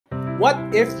What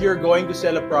if you're going to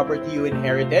sell a property you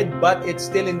inherited, but it's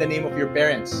still in the name of your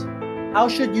parents? How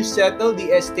should you settle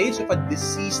the estates of a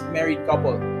deceased married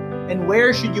couple? And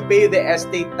where should you pay the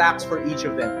estate tax for each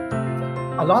of them?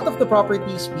 A lot of the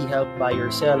properties we help buy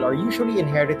or sell are usually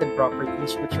inherited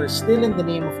properties which are still in the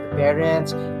name of the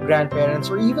parents, grandparents,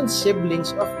 or even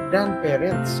siblings of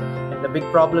grandparents. And the big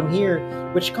problem here,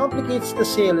 which complicates the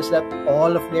sale, is that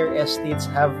all of their estates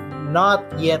have not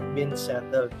yet been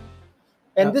settled.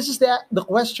 And this is the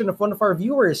question of one of our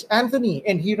viewers, Anthony,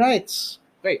 and he writes,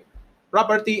 Okay,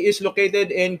 property is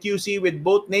located in QC with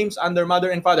both names under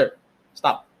mother and father.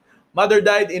 Stop. Mother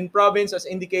died in province as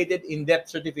indicated in death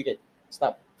certificate.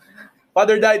 Stop.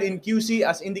 Father died in QC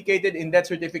as indicated in death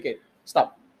certificate.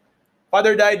 Stop.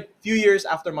 Father died few years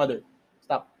after mother.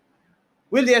 Stop.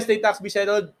 Will the estate tax be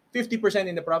settled 50%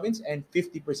 in the province and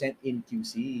 50% in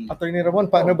QC? Attorney Ramon,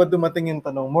 paano ba dumating yung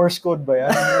tanong? Morse code ba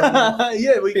yan?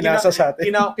 Yeah, Pinasa sa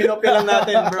atin. Kinopya lang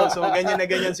natin, bro. So, ganyan na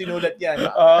ganyan sinulat yan.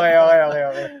 Okay.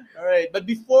 All right. But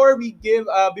before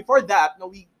that,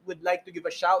 we would like to give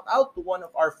a shout out to one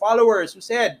of our followers who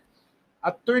said,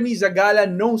 Attorney Zagala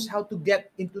knows how to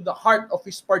get into the heart of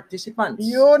his participants.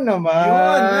 Yun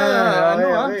naman.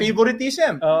 Okay.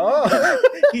 Favoritism. Oo.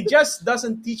 He just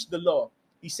doesn't teach the law.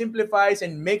 He simplifies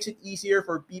and makes it easier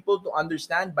for people to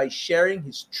understand by sharing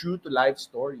his true-to-life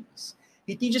stories.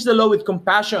 He teaches the law with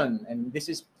compassion, and this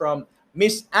is from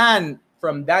Miss Anne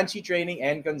from Danchi Training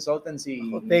and Consultancy.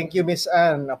 Oh, thank you, Miss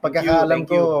Anne. Pagkakaalam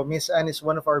ko, Miss Anne is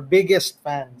one of our biggest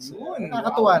fans.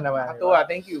 Nakakatuwa naman. Nakakatuwa,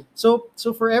 thank you. So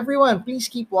for everyone, please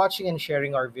keep watching and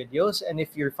sharing our videos. And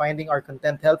if you're finding our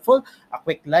content helpful, a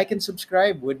quick like and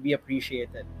subscribe would be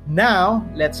appreciated. Now,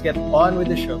 let's get on with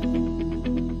the show.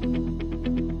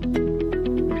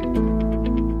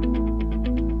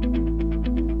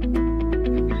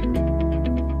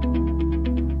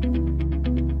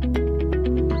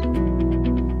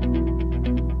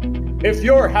 If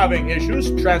you're having issues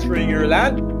transferring your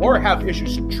land or have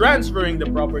issues transferring the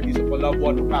properties of a loved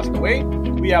one who passed away,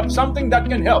 we have something that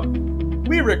can help.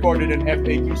 We recorded an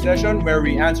FAQ session where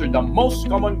we answered the most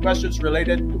common questions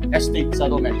related to estate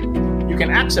settlement. You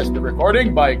can access the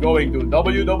recording by going to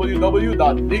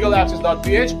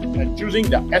www.legalaccess.ph and choosing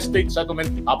the estate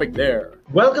settlement topic there.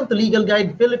 Welcome to Legal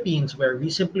Guide Philippines, where we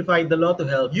simplify the law to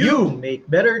help you make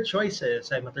better choices.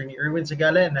 I'm Attorney Erwin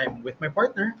Zagala, and I'm with my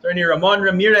partner, Attorney Ramon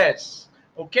Ramirez.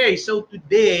 Okay, so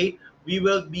today we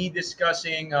will be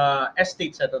discussing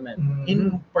estate settlement.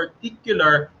 In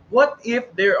particular, what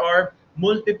if there are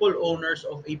multiple owners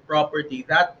of a property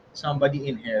that somebody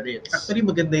inherits? Actually,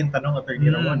 maganda yung tanong, Attorney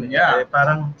Ramon. Yeah.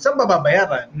 Parang, saan ba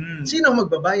babayaran? Sino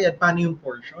magbabayad? Paano yung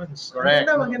portions?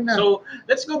 Correct. Maganda. So,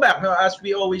 let's go back. Now, as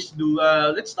we always do,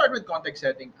 let's start with context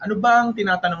setting. Ano bang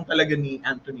tinatanong talaga ni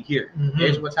Anthony here?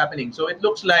 Okay, so what's happening? So, it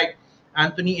looks like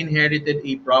Anthony inherited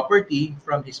a property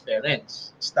from his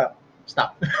parents. Stop.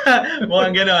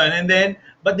 Mukhang ganon. And then,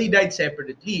 but they died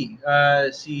separately.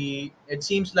 It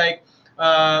seems like,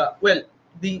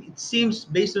 it seems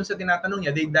based on sa tinatanong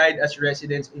niya, they died as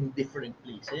residents in different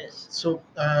places. So,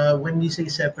 when we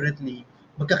say separately,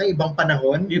 magkakaibang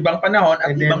panahon? Ibang panahon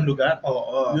at ibang lugar.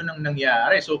 Oo. Yun ang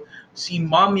nangyari. So, si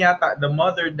mom yata, the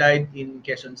mother died in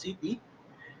Quezon City.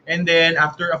 And then,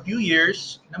 after a few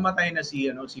years, namatay na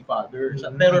si father.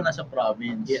 Pero nasa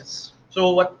province. Yes.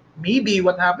 So, what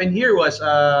happened here was,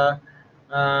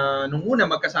 nung una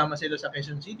magkasama sila sa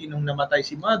Quezon City, nung namatay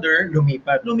si mother,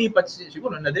 lumipat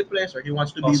siguro na-depress, or he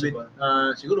wants to be with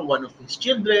siguro one of his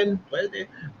children, pwede,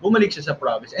 bumalik siya sa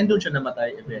province, and doon siya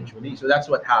namatay eventually. So that's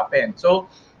what happened. So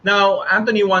now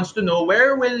Anthony wants to know,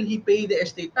 where will he pay the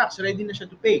estate tax? Ready na siya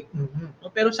to pay.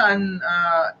 Pero saan,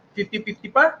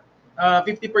 50-50 pa?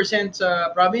 50% sa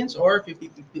province or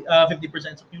 50%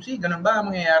 sa QC? Ganun ba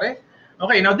ang mangyayari?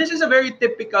 Okay, now this is a very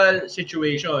typical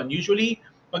situation. Usually,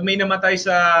 pag may namatay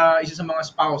sa isa sa mga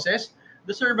spouses,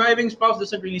 the surviving spouse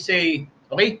doesn't really say,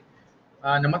 okay,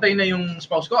 namatay na yung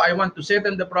spouse ko, I want to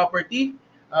settle the property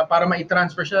para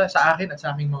ma-transfer siya sa akin at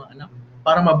sa aking mga anak.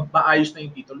 Para maayos na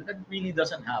yung titulo. That really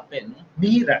doesn't happen.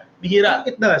 Bihira.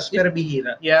 It does, pero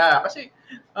bihira. Yeah, kasi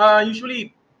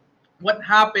usually, what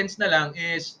happens na lang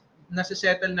is,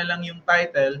 nasa-settle na lang yung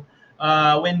title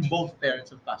when both parents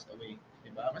have passed away.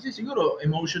 Diba? Kasi siguro,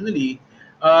 emotionally,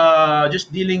 just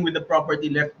dealing with the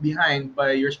property left behind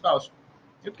by your spouse,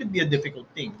 it could be a difficult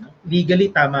thing. No?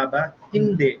 Legally, tama ba?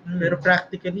 Hindi. Pero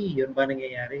practically, yun ba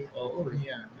nangyayari? Oo.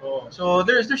 Yeah. So,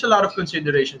 there's a lot of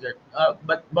considerations there.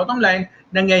 But bottom line,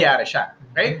 nangyayari siya.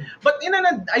 Okay? But in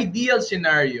an ideal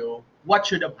scenario, what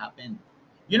should have happened?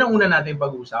 Yun ang una natin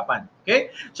pag-uusapan.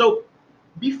 Okay? So,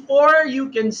 before you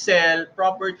can sell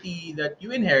property that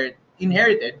you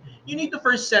inherited, you need to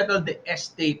first settle the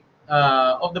estate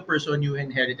of the person you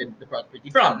inherited the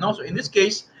property from. No? So in this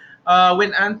case,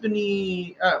 when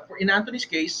in Anthony's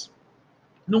case,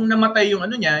 nung namatay yung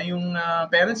yung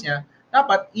parents niya,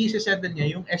 dapat i-settle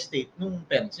niya yung estate nung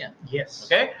parents niya. Yes.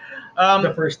 Okay?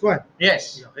 The first one.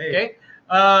 Yes. Okay. Okay.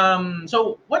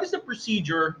 So what is the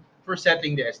procedure for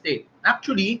settling the estate?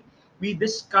 Actually, we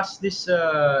discussed this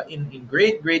in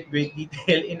great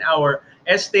detail in our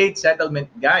estate settlement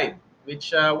guide.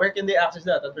 Which where can they access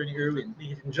that, Attorney Erwin?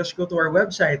 You can just go to our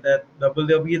website at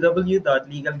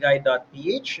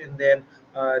www.legalguide.ph, and then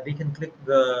they can click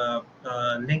the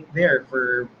link there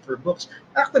for books.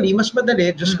 Actually, mas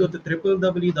madali, just go to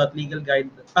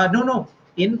www.legalguide.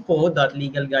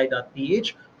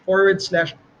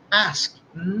 info.legalguide.ph/ask.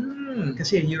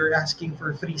 Kasi you're asking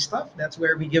for free stuff. That's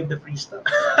where we give the free stuff.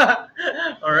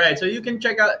 All right, so you can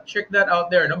check that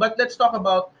out there. No, but let's talk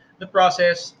about the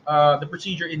process, the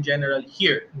procedure in general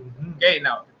here. Okay,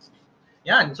 now,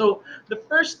 yan. So, the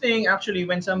first thing actually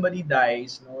when somebody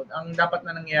dies, no, ang dapat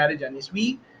na nangyayari dyan is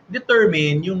we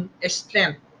determine yung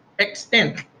extent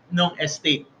ng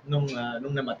estate nung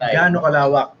namatay. Gaano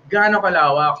kalawak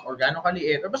Or gaano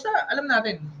kaliit, or basta alam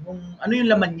natin kung ano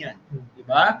yung laman niyan, di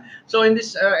ba? So in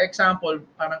this example,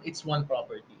 parang it's one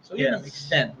property. So yun ang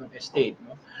extent ng estate,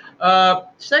 no?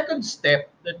 Second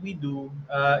step that we do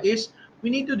is we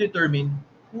need to determine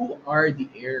who are the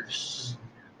heirs.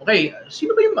 Okay,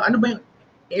 sino ba yung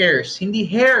heirs? Hindi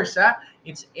heirs, ha?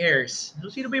 It's heirs. So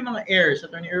sino ba yung mga heirs,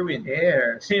 Attorney Erwin?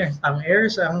 Heirs. Ang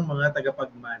heirs ang mga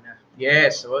tagapagmana.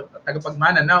 Yes, so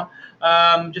tagapagmana. Now,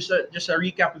 just a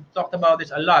recap. We've talked about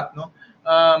this a lot, no?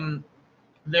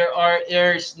 There are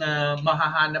heirs na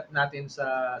mahahanap natin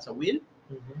sa will.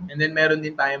 And then meron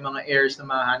din tayong mga heirs na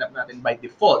mahahanap natin by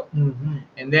default.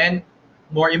 And then,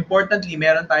 more importantly,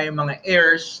 meron tayong mga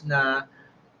heirs na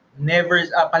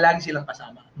palagi silang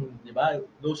kasama. Diba?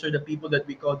 Those are the people that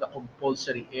we call the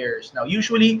compulsory heirs. Now,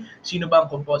 usually, sino ba ang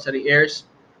compulsory heirs?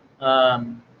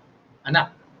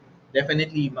 Anak.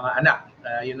 Definitely, mga anak.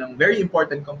 Yun ang very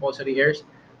important compulsory heirs.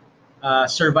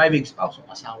 Surviving spouse o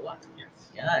asawa.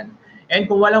 Yes. Yan. And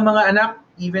kung walang mga anak,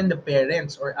 even the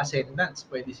parents or ascendants,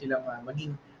 pwede silang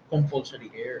maging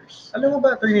compulsory heirs. Alam mo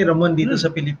ba, Attorney Ramon, dito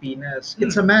sa Pilipinas,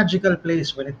 it's a magical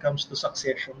place when it comes to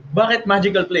succession. Bakit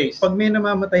magical place? Pag may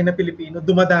namamatay na Pilipino,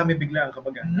 dumadami bigla ang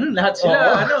kamag-anak. Lahat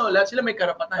sila may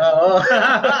karapatan.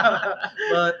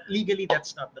 But legally,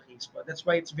 that's not the case. But that's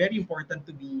why it's very important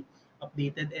to be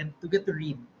updated and to get to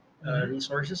read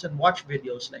resources and watch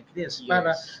videos like this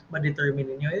para ma-determine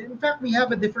ninyo. In fact, we have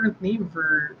a different name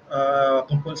for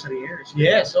compulsory heirs.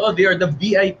 Yes, they are the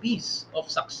VIPs of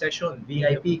succession.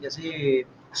 VIP kasi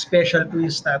special to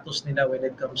yung status nila when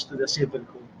it comes to the civil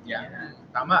code. Yeah.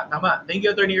 Tama. Thank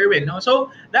you, Attorney Erwin. No?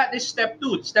 So, that is step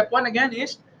 2. Step 1 again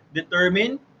is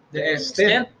determine the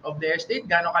extent of the estate.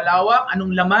 Gaano kalawak,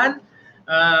 anong laman,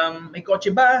 may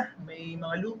kotse ba, may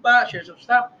mga lupa, shares of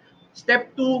stock.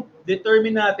 Step 2,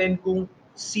 determine natin kung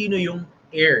sino yung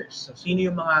heirs. So, sino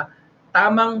yung mga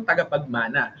tamang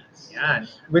tagapagmana. Yan.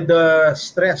 With the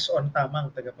stress on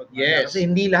tamang tagapagmana. Yes. Kasi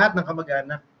hindi lahat ng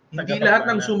kamag-anak. Hindi lahat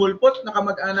ng sumulpot na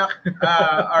kamag-anak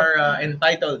are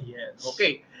entitled. Yes.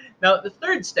 Okay. Now, the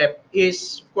third step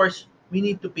is, of course, we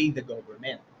need to pay the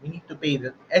government. We need to pay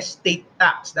the estate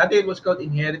tax. Dati it was called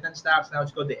inheritance tax. Now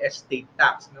it's called the estate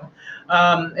tax. No?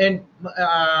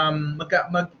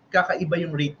 Magkakaiba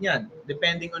yung rate niyan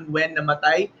depending on when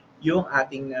namatay yung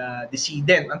ating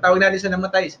decedent. Ang tawag natin sa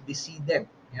namatay is decedent.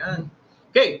 Yan.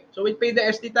 Okay, so we pay the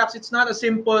estate tax. It's not as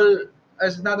simple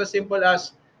as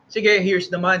sige, here's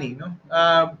the money. No,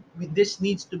 this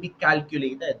needs to be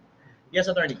calculated. Yes,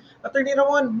 Attorney. Attorney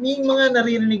Ramon, may mga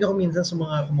naririnig ako minsan sa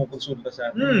mga kumukonsulta sa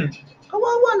atin.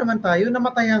 Kawawa naman tayo,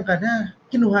 namatayan ka na,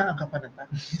 kinuhaan ka pa ng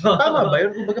tax. Tama ba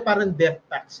yun? Kumbaga parang death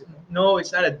tax. No,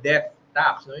 it's not a death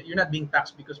tax. No? You're not being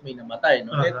taxed because may namatay.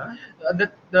 No?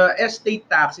 The estate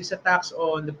tax is a tax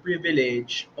on the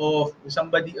privilege of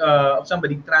somebody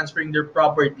transferring their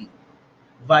property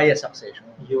via succession.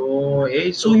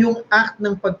 Okay, so yung act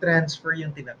ng pag-transfer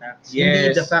yung tinatax,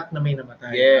 hindi the fact na may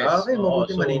namatay. Yes. Okay,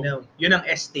 mabuti malinaw. Yun ang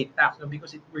estate tax, no?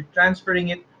 Because we're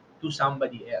transferring it to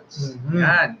somebody else.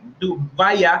 Yan,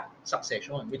 via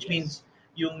succession, which means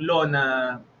yung law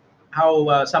na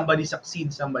how somebody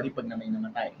succeeds somebody pag na may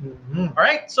namatay. All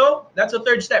right, so that's the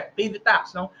third step, pay the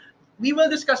tax. No? We will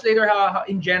discuss later how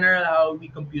in general how we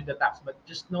compute the tax, but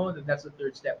just know that that's the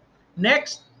third step.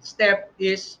 Next step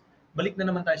is balik na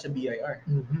naman tayo sa BIR.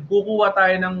 Kukuha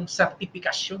tayo ng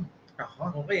sertifikasyon.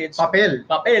 Okay, it's papel.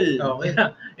 Okay.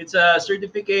 It's a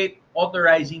certificate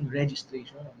authorizing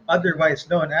registration.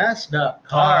 Otherwise known as the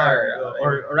car.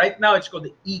 Or right now it's called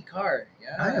the e-car.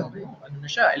 Yeah. Ano na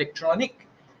siya, electronic.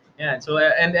 Yeah. So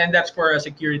and that's for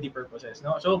security purposes,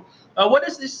 no? So what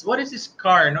is this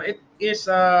car, no? It is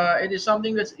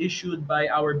something that's issued by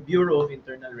our Bureau of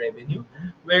Internal Revenue,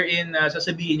 wherein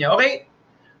sasabihin niya, okay,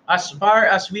 as far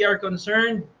as we are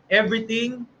concerned,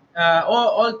 everything,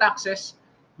 all taxes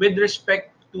with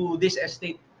respect to this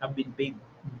estate have been paid.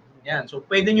 Yan. So,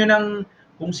 pwede nyo nang,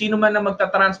 kung sino man na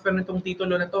magta-transfer nitong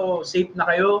titulo na to, safe na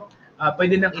kayo,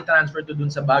 pwede nang i-transfer to dun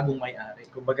sa bagong may-ari.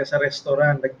 Kumbaga sa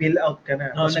restaurant, nag-bill out ka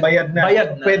na, No, tapos bayad na,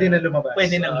 pwede na lumabas.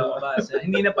 Pwede nang lumabas.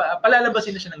 Hindi na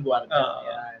palalabasin na siya ng gwardiya.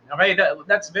 Yan. Okay,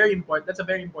 that's very important. That's a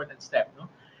very important step, no?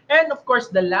 And of course,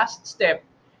 the last step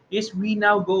is we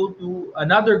now go to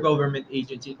another government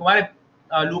agency. Kung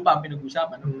lupa ang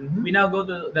pinag-usapan, no? We now go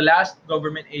to the last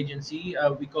government agency.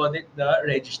 We call it the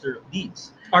Register of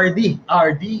Deeds. RD.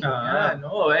 Yan,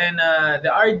 no? And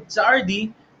sa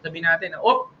RD, sabi natin,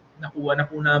 nakuha na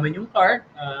po namin yung car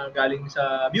galing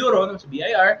sa bureau, no, sa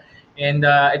BIR, and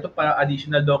ito pa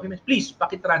additional documents, please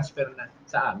pakitransfer na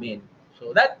sa amin. So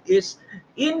that is,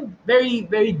 in very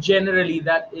very generally,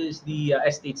 that is the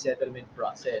estate settlement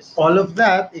process. All of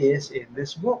that is in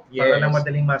this book. Yes. Para na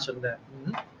madaling masundan.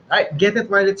 Right. Get it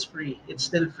while it's free. It's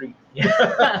still free.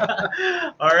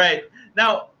 All right.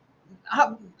 Now,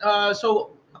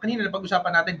 so kanina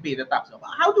napag-usapan natin pay the tax.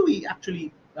 How do we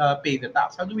actually pay the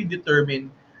tax? How do we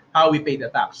determine how we pay the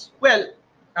tax? Well,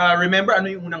 remember ano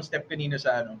yung unang step kanina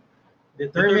sa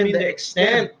determine the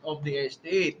extent of the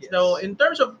estate. Yes. So in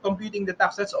terms of computing the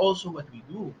tax, that's also what we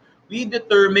do. We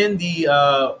determine the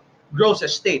gross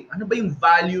estate. Ano ba yung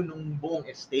value ng buong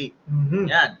estate?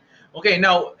 Yan. Okay,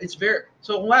 now it's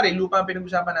so kung wari lupa ang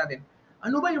pinag-usapan natin,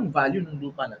 ano ba yung value ng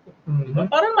lupa na to? Diba?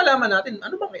 Para malaman natin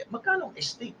magkano ang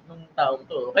estate ng taong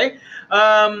to, okay?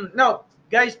 Now,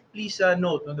 guys, please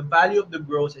note, the value of the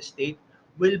gross estate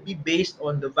will be based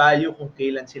on the value kung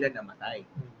kailan sila namatay.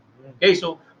 Okay,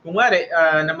 so kung wari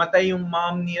namatay yung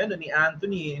mom ni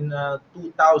Anthony in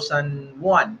 2001.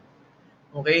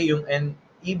 Okay, and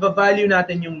i-value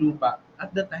natin yung lupa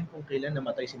at the time kung kailan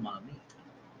namatay si mommy.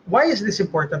 Why is this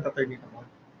important, Attorney Ramon?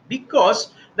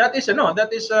 Because that is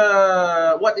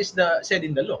what is said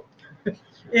in the law.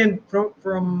 And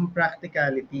from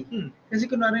practicality, kasi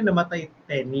kunwari namatay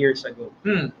 10 years ago,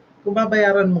 kung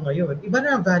babayaran mo ngayon, iba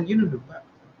na ang value ng lupa.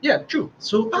 Yeah, true.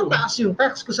 So, tataas yung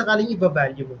tax kung sakaling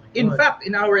iba-value mo ngayon. In fact,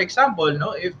 in our example,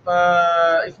 no, if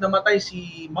namatay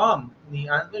si mom ni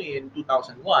Anthony in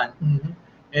 2001,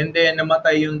 and then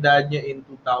namatay yung dad niya in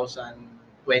 2020.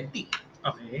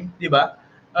 Okay. Di ba?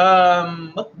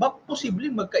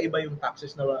 Posibleng magkaiba yung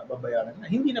taxes na babayaran na.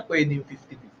 Hindi na pwede yung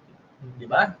 50-50. Di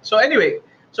ba? So anyway,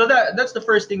 so that's the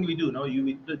first thing we do, no?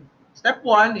 Step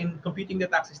 1 in computing the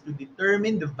taxes to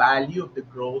determine the value of the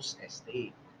gross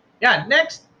estate. Yan.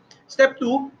 Next, step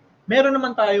 2, meron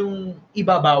naman tayong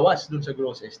ibabawas dun sa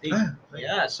gross estate. Okay.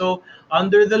 Yeah. So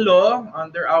under the law,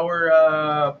 under our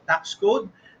tax code,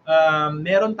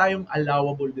 meron tayong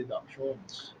allowable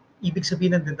deductions. Ibig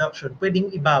sabihin ng deduction,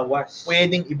 pwedeng ibawas.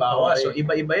 Pwedeng ibawas. Okay. So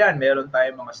iba-iba yan. Meron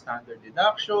tayong mga standard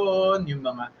deduction, yung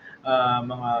mga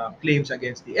claims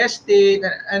against the estate.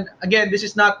 And again, this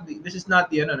is not the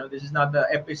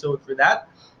episode for that.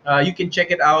 You can check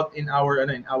it out in our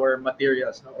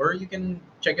materials, no? Or you can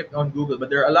check it on Google. But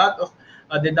there are a lot of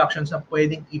deductions na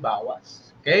pwedeng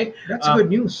ibawas. Okay? That's good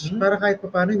news. Para kahit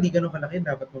paano hindi ganun kalaki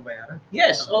dapat mabayaran.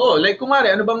 Yes. Like kumare,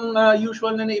 ano bang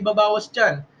usual na naibabawas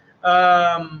diyan?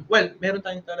 Well, meron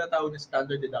tayong tinatawag na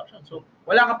standard deduction. So,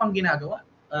 wala ka pang ginagawa.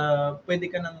 Pwede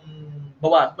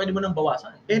mo nang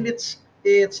bawasan. And it's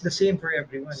the same for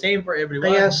everyone. Same for everyone.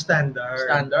 Kaya standard.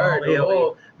 Okay.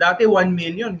 Dati 1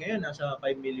 million, ngayon nasa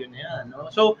 5 million na yan.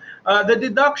 No? So, the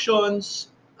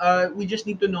deductions, we just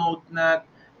need to note that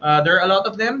there are a lot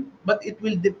of them, but it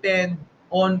will depend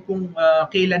on kung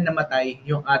kailan namatay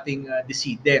yung ating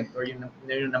decedent or yung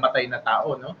namatay na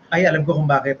tao, no? Ay, alam ko kung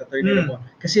bakit, Attorney Ramon.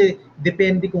 Kasi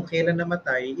depende kung kailan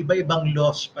namatay, iba-ibang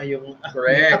laws pa yung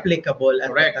applicable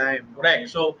at the time. Correct.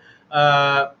 So,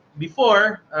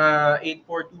 before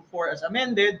 8424 as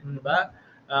amended, di ba?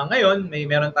 Ngayon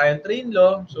meron tayong train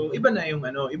law, so iba na yung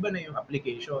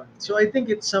application. So I think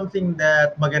it's something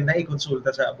that maganda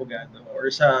i-konsulta sa abogado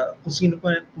or sa kung sino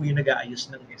po yung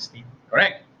nag-aayos ng estate.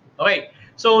 Correct. Okay.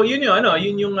 So yun yung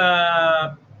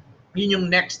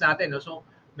next natin, no? So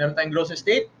meron tayong gross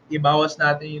estate, ibawas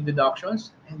natin yung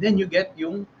deductions, and then you get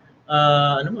yung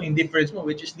yung difference mo,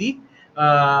 which is the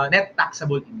net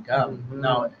taxable income.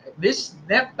 Now, this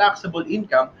net taxable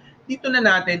income, dito na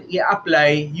natin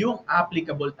i-apply yung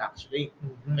applicable tax rate.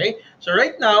 Okay? So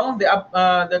right now,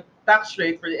 the tax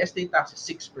rate for the estate tax is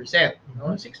 6%.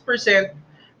 No? 6%,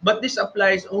 but this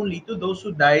applies only to those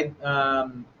who died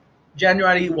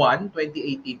January 1,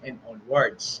 2018 and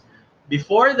onwards.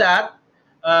 Before that,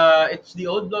 it's the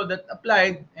old law that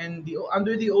applied, and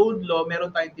under the old law,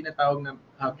 meron tayong tinatawag na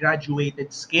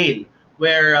graduated scale,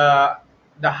 where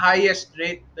the highest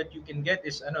rate that you can get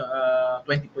is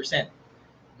 20%.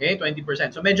 Okay,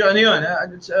 20%. So medyo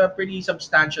it's a pretty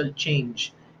substantial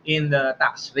change in the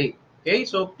tax rate. Okay,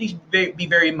 so please be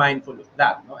very mindful of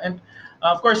that. No? And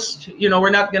of course,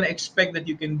 we're not gonna expect that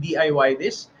you can DIY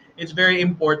this. It's very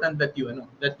important that you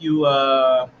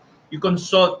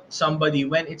consult somebody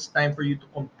when it's time for you to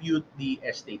compute the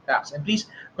estate tax. And please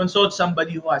consult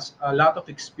somebody who has a lot of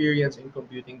experience in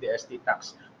computing the estate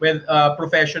tax with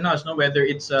professionals, no, whether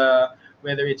it's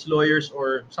lawyers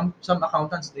or some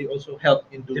accountants. They also help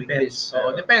in doing this.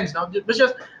 So depends, no? But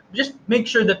just make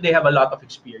sure that they have a lot of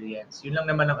experience. Yun lang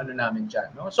naman ang namin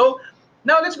dyan, no? So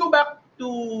now let's go back to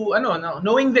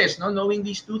knowing this, no? Knowing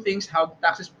these two things, how the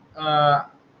tax is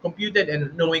computed,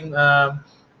 and knowing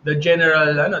the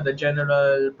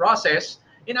general process.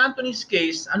 In Anthony's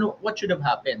case, what should have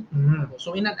happened? Mhm.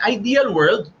 So in an ideal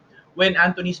world, when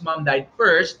Anthony's mom died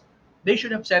first, they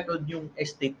should have settled yung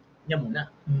estate niya muna.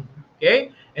 Mhm.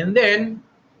 Okay? And then,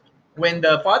 when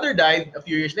the father died a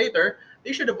few years later,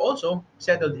 they should have also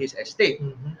settled his estate.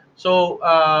 Mhm. So,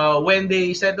 when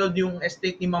they settled yung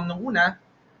estate ni mom nung una,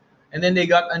 and then they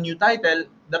got a new title,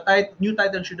 the new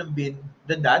title should have been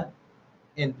the dad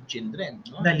and the children.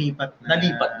 No? Nalipat na.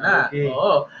 Nalipat na. Okay.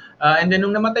 Oo. And then,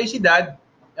 nung namatay si dad,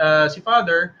 si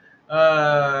father,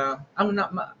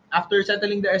 after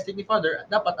settling the estate ni father,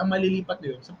 dapat ang malilipat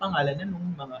yun sa pangalan niya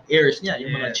ng mga heirs niya,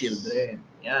 yung mga Yes. children.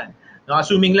 Yan. No,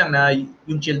 assuming lang na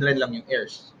yung children lang yung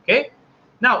heirs. Okay?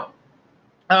 Now,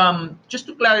 just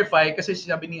to clarify, kasi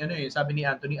sabi ni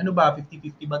Anthony, ano ba,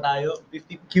 50-50 ba tayo?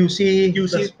 50 QC,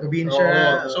 plus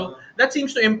probinsya. So that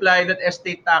seems to imply that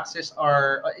estate taxes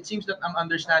are, it seems that ang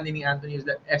understanding ni Anthony is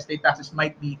that estate taxes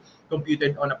might be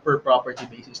computed on a per property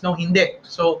basis. No, hindi.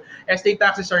 So estate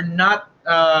taxes are not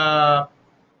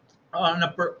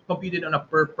computed on a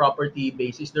per property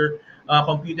basis. They're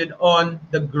computed on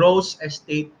the gross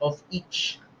estate of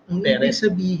each Ang parent. ibig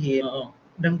sabihin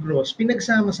ng gross,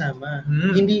 pinagsama-sama.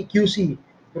 Hindi QC,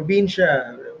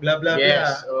 probinsya, blah blah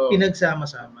Yes. blah.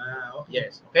 Pinagsama-sama. Okay.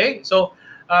 Yes. Okay. So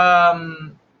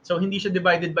so hindi siya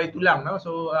divided by 2 lang, no?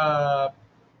 So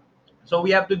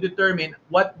we have to determine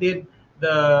what did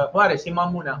si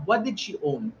mom muna, what did she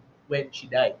own when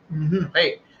she died? Mhm.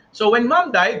 Okay. So when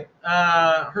mom died,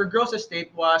 her gross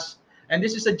estate was, and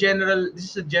this is a general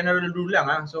rule lang,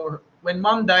 ha? So when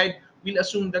mom died, we'll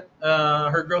assume that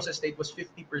her gross estate was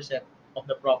 50% of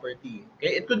the property.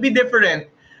 Okay, it could be different.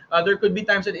 There could be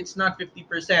times that it's not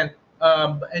 50%,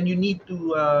 and you need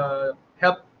to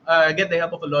get the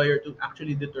help of a lawyer to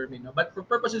actually determine. No? But for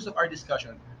purposes of our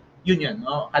discussion, yun.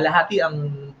 No? Kalahati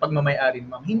ang pagmamay-ari ni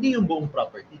ma'am, hindi yung buong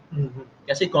property. Mhm.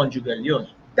 Kasi conjugal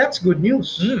yun. That's good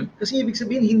news. Kasi ibig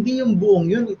sabihin, hindi yung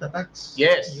buong yun itatax.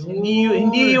 Yes. Yun.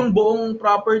 Hindi yung buong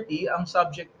property ang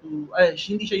subject to,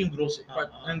 hindi siya yung gross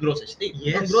estate.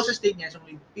 Yes. Ang gross estate niya is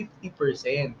only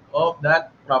 50% of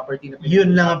that property na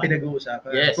Yun lang ang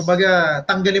pinag-uusapan. Yes. Kumbaga,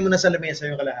 tanggalin mo na sa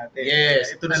lamesa yung kalahati.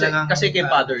 Yes. Ito na lang ang... Kasi kay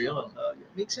father yun.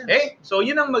 Makes sense. Okay? So,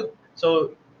 yun ang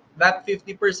so, that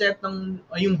 50%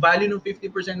 yung value ng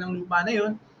 50% ng lupa na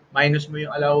yun, minus mo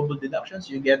yung allowable deductions,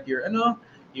 you get your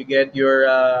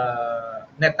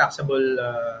net taxable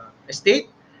estate,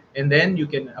 and then you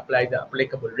can apply the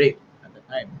applicable rate at the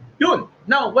time. Yun.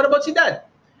 Now, what about si dad?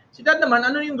 Si dad naman,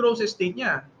 ano yung gross estate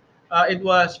niya? It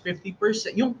was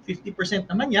 50%. Yung 50%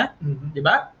 naman niya, di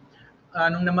ba?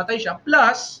 Nung namatay siya,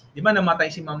 plus, di ba namatay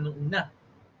si ma'am nung una,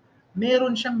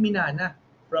 meron siyang minana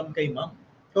from kay ma'am.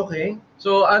 Okay.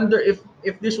 So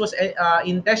if this was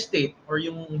intestate, or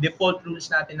yung default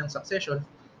rules natin ng succession,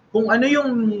 kung ano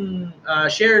yung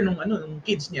share nung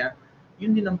kids niya,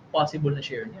 yun din ang possible na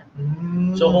share niya.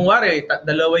 So kung wari,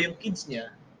 dalawa yung kids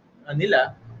niya,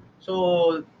 nila,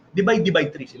 so divide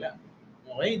by 3 sila.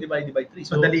 Okay, divide by 3.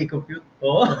 So madali compute.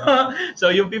 Oh.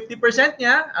 So yung 50%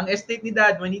 niya, ang estate ni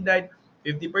dad when he died,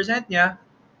 50% niya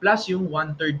plus yung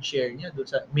 1/3 share niya doon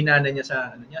sa minana niya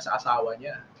sa sa asawa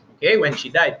niya. Okay, when she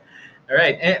died. All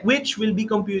right, which will be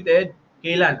computed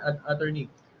kailan, attorney?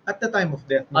 At the time of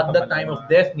death. At the time of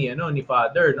death ni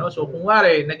father, no? So kung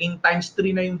wari naging times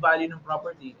 3 na yung value ng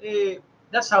property,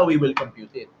 that's how we will compute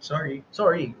it. Sorry.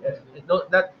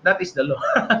 That is the law.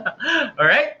 All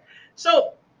right?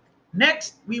 So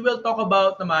next, we will talk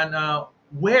about naman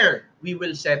where we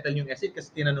will settle yung estate, kasi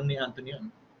tinanong ni Anthony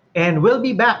yun. And we'll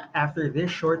be back after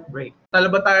this short break. Tala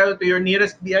ba tayo to your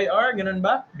nearest BIR? Ganun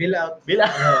ba? Bill out.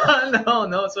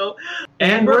 No. So,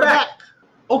 And we're back.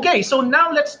 Okay, so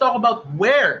now let's talk about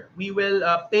where we will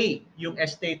pay yung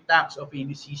estate tax of a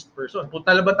deceased person.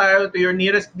 Punta ba tayo to your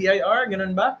nearest BIR?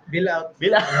 Ganun ba? Bill out.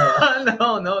 Bill out.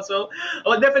 No. So,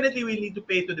 definitely we need to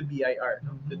pay to the BIR,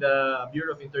 no? To the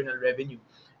Bureau of Internal Revenue.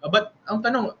 But ang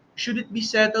tanong, should it be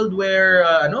settled where,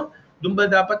 doon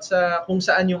ba dapat sa kung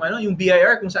saan yung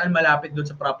BIR, kung saan malapit doon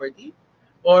sa property?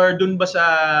 Or doon ba sa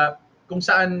kung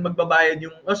saan magbabayad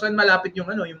o saan malapit yung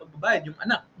magbabayad yung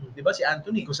anak, 'di ba, si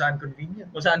Anthony, Kung saan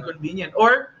convenient. kung saan convenient,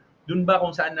 or doon ba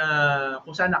kung saan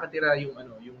nakatira yung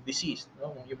yung deceased,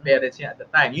 no, yung parents niya at the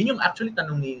time. Yun yung actually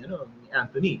tanong ni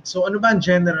Anthony. So ano ba ang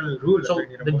general rule? So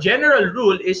the general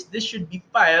rule is this should be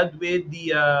filed with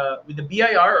the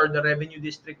BIR or the Revenue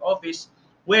District Office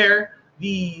where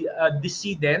the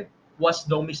decedent was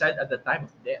domiciled at the time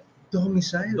of death.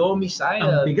 Domicile. Domicile.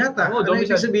 Ang bigat ah. Oo, Ano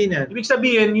domicile. ibig sabihin yan? Ibig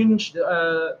sabihin,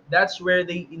 that's where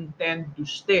they intend to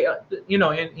stay. In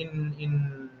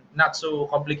not so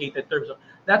complicated terms. So,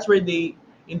 that's where they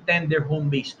intend their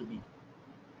home base to be.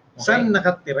 Okay? Saan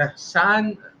nakatira?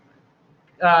 Saan,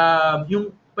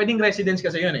 yung pwedeng residence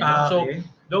kasi yun eh. No? So, Okay.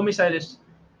 domicile is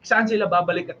saan sila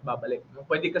babalik at babalik. No?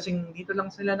 Pwede kasing dito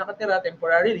lang sila nakatira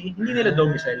temporarily, hindi nila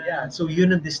domicile yan. So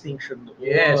yun ang distinction doon.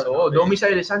 Yes, Okay.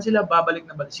 domicile is saan sila babalik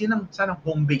na balik. Saan ang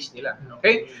home base nila.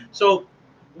 Okay? So,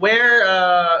 where,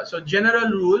 so general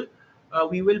rule,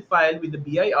 we will file with the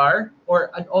BIR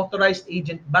or an authorized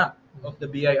agent bank of the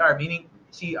BIR. Meaning,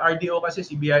 si RDO kasi,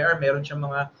 si BIR, meron siyang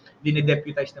mga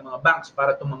dinideputize na mga banks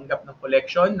para tumanggap ng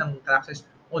collection ng taxes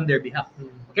on their behalf.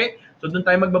 Okay? So, doon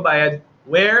tayo magbabayad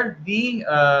where the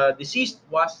deceased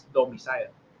was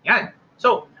domiciled. Yan.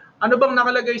 So, ano bang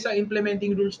nakalagay sa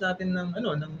implementing rules natin ng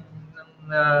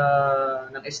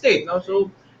estate, no? So,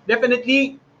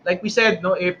 definitely, like we said,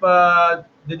 no, if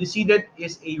the decedent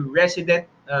is a resident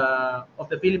of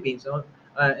the Philippines, no,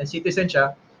 and citizen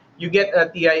siya, you get a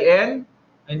TIN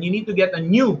and you need to get a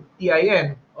new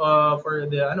TIN for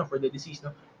the deceased,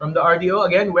 no, from the RDO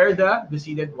again where the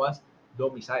decedent was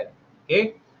domiciled.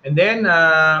 Okay? And then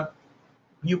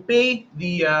you pay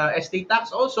the estate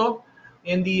tax also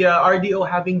in the RDO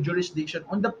having jurisdiction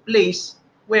on the place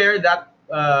where that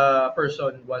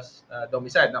person was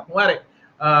domiciled. Now, kung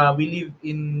we live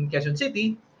in Quezon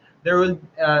City, there will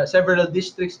several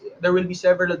districts. There will be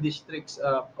several districts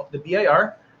of the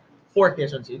BIR for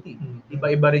Quezon City.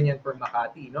 Iba-iba rin yan for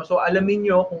Makati. No? So alamin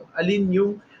nyo kung alin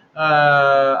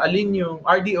yung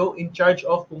RDO in charge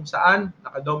of kung saan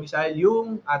nakadomicile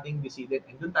yung ating decedent,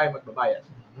 and doon tayo magbabayad.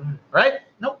 Right?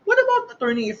 Now, what about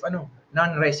attorney if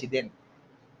non-resident?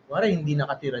 Wala, hindi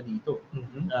nakatira dito.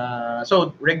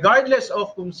 So, regardless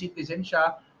of kung citizen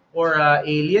siya or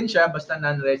alien siya, basta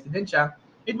non-resident siya,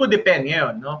 it would depend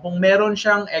ngayon. No? Kung meron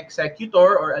siyang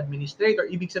executor or administrator,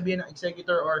 ibig sabihin ng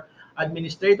executor or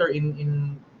administrator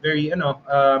in very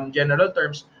general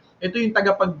terms, ito yung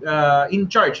in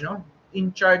charge, no? In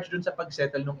charge dun sa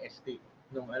pag-settle ng estate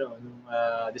nung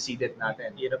decedent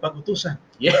natin. Yan ang pag-utusan.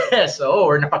 Yes,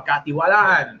 or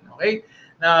napagkatiwalaan. Okay?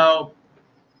 Now,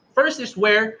 first is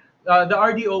where the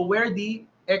RDO, where the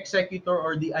executor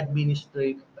or the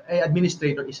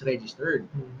administrator is registered.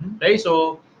 Okay?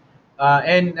 So,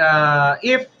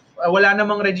 if wala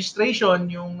namang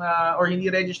registration or hindi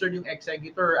registered yung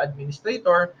executor or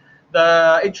administrator,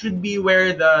 it should be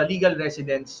where the legal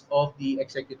residence of the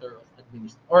executor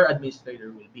or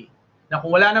administrator will be. Na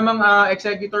kung wala namang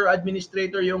executor or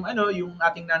administrator yung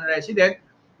ating non-resident,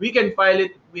 we can file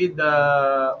it with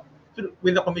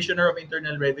the Commissioner of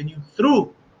Internal Revenue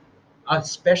through a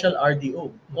special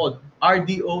RDO called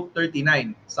RDO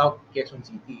 39 South Quezon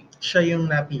City. Siya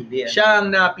yung napili. Siya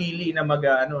ang napili na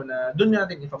na doon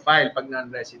natin i-file pag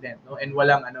non-resident, no, and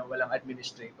walang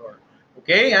administrator.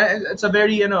 Okay, it's a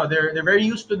very they're very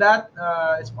used to that.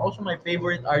 It's also my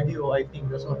favorite RDO, I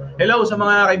think. So, hello sa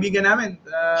mga kaibigan namin.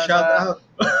 Shout out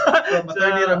from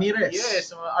Attorney Ramirez.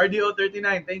 Yes, RDO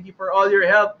 39. Thank you for all your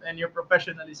help and your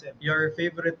professionalism. Your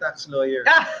favorite tax lawyer.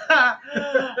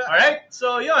 All right.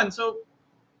 So, yun. So,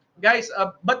 guys,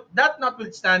 but that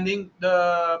notwithstanding,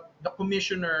 the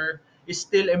commissioner is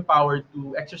still empowered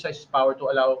to exercise his power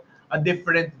to allow a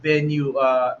different venue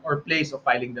or place of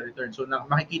filing the return. So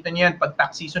makikita niyo yan pag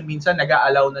tax season, minsan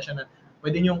nag-a-allow na siya na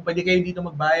pwede kayo dito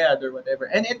magbayad or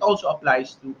whatever. And it also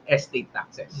applies to estate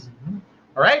taxes.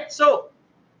 All right? So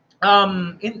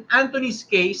in Anthony's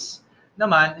case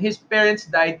naman, his parents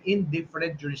died in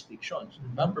different jurisdictions,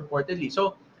 purportedly.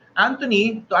 So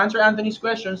Anthony, to answer Anthony's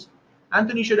questions,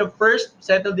 Anthony should have first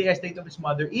settled the estate of his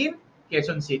mother in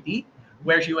Quezon City,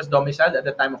 where she was domiciled at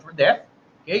the time of her death.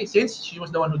 Okay, since she was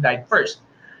the one who died first.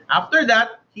 After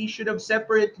that, he should have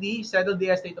separately settled the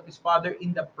estate of his father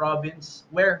in the province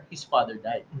where his father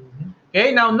died.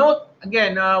 Okay, now note,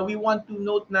 again, we want to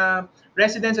note na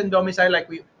residence and domicile, like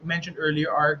we mentioned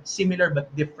earlier, are similar but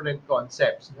different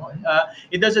concepts. No?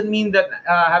 It doesn't mean that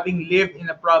having lived in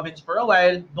a province for a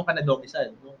while, doon ka na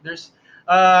domicile. No?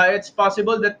 It's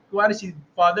possible that si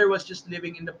father was just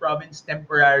living in the province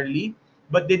temporarily,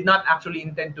 but did not actually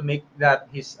intend to make that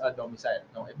his domicile.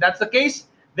 No? If that's the case,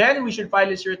 then we should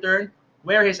file his return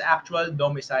where his actual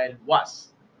domicile was.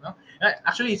 No?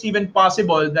 Actually, it's even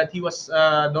possible that he was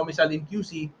domiciled in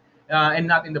QC and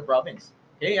not in the province.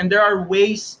 Okay, and there are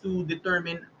ways to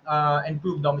determine and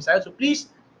prove domicile. So please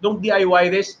don't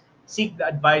DIY this. Seek the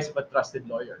advice of a trusted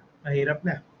lawyer. Mahirap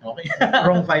na. Okay.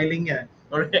 Wrong filing yan.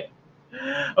 Correct.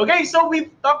 Okay, so we've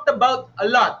talked about a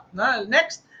lot.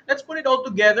 Next, let's put it all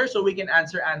together so we can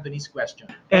answer Anthony's question.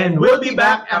 And we'll be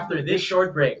back after this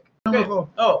short break. Okay.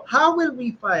 Oh, how will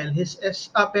we file his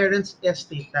parents'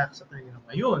 estate tax?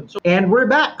 Ayun. So, and we're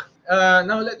back.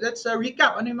 Now let's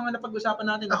recap. Ano yung mga napag-usapan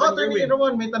natin? Ako, Attorney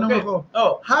Ramon, may tanong ako.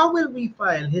 Oh, how will we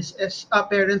file his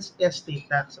parents' estate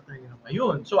tax?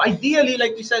 Ayun. So ideally,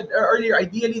 like we said earlier,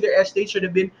 ideally their estate should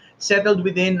have been settled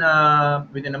within a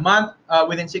month,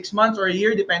 within 6 months or a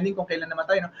year, depending kung kailan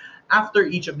namatay, no? After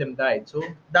each of them died. So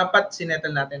dapat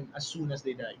sinettle natin as soon as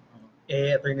they died.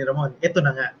 Attorney Ramon, ito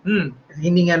na nga.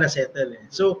 Hindi nga na-settle eh.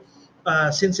 So,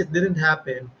 since it didn't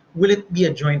happen, will it be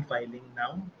a joint filing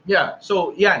now? Yeah.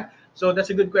 So, yan. So,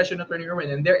 that's a good question, Attorney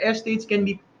Ramon. And their estates can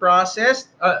be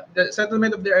processed, the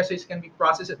settlement of their estates can be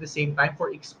processed at the same time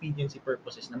for expediency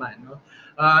purposes naman. No?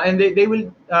 And they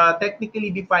will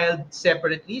technically be filed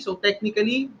separately. So,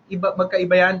 technically,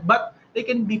 magkaiba yan, but they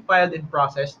can be filed and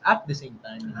processed at the same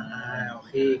time.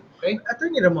 Okay.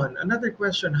 Attorney Ramon, another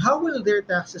question. How will their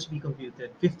taxes be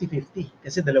computed? 50-50?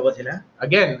 Kasi dalawa sila?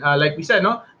 Again, like we said,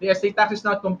 no, the estate tax is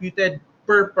not computed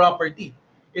per property.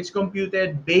 It's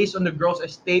computed based on the gross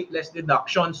estate less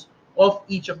deductions of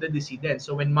each of the decedents.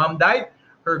 So when mom died,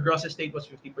 her gross estate was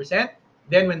 50%.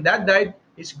 Then when dad died,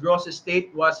 his gross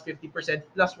estate was 50%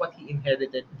 plus what he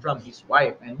inherited from his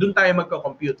wife. And dun tayo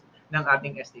magko-compute ng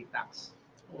ating estate tax.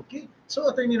 Okay.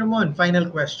 So, Attorney Ramon, final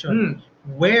question.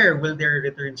 Where will their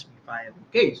returns be filed?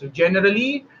 Okay. So,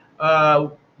 generally,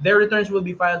 their returns will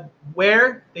be filed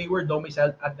where they were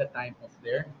domiciled at the time of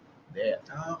their death.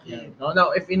 Okay.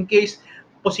 Now, if in case,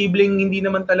 posibleng hindi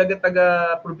naman talaga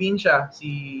taga-probinsya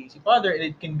si father,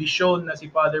 it can be shown na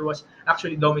si father was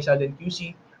actually domiciled in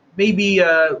QC, maybe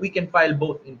we can file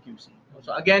both in QC.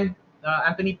 So, again,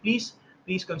 Anthony, please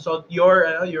consult your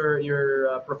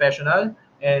professional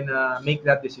and make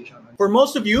that decision. For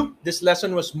most of you, this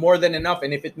lesson was more than enough,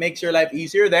 and if it makes your life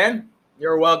easier, then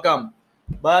you're welcome.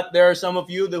 But there are some of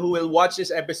you who will watch this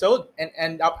episode and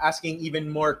end up asking even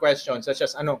more questions, such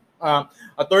as,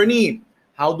 Attorney,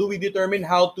 how do we determine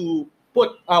how to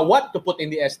put what to put in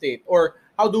the estate, or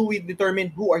how do we determine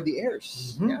who are the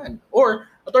heirs? Yan. Or,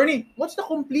 Attorney, what's the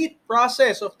complete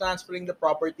process of transferring the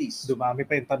properties? Dumami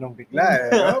pa yung tanong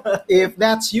bigla. If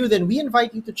that's you, then we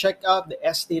invite you to check out the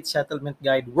Estate Settlement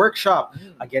Guide Workshop.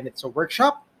 Again, it's a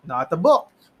workshop, not a book,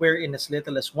 where in as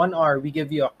little as 1 hour, we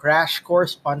give you a crash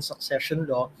course on succession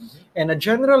law and a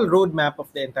general roadmap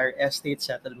of the entire estate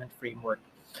settlement framework.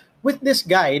 With this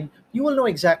guide, you will know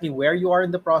exactly where you are in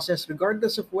the process,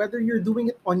 regardless of whether you're doing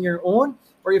it on your own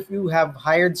or if you have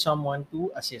hired someone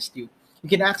to assist you. You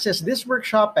can access this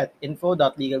workshop at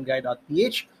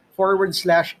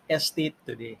info.legalguide.ph/estate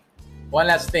today. One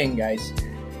last thing, guys.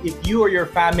 If you or your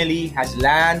family has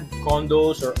land,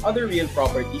 condos, or other real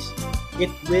properties, it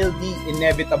will be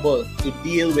inevitable to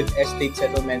deal with estate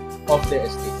settlement of their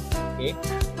estate. Okay?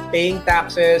 Paying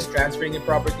taxes, transferring your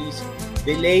properties,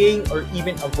 delaying or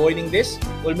even avoiding this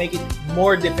will make it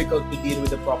more difficult to deal with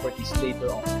the properties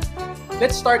later on.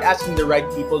 Let's start asking the right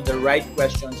people the right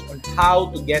questions on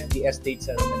how to get the estate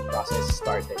settlement process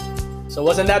started. So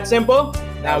wasn't that simple?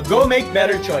 Now go make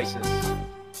better choices.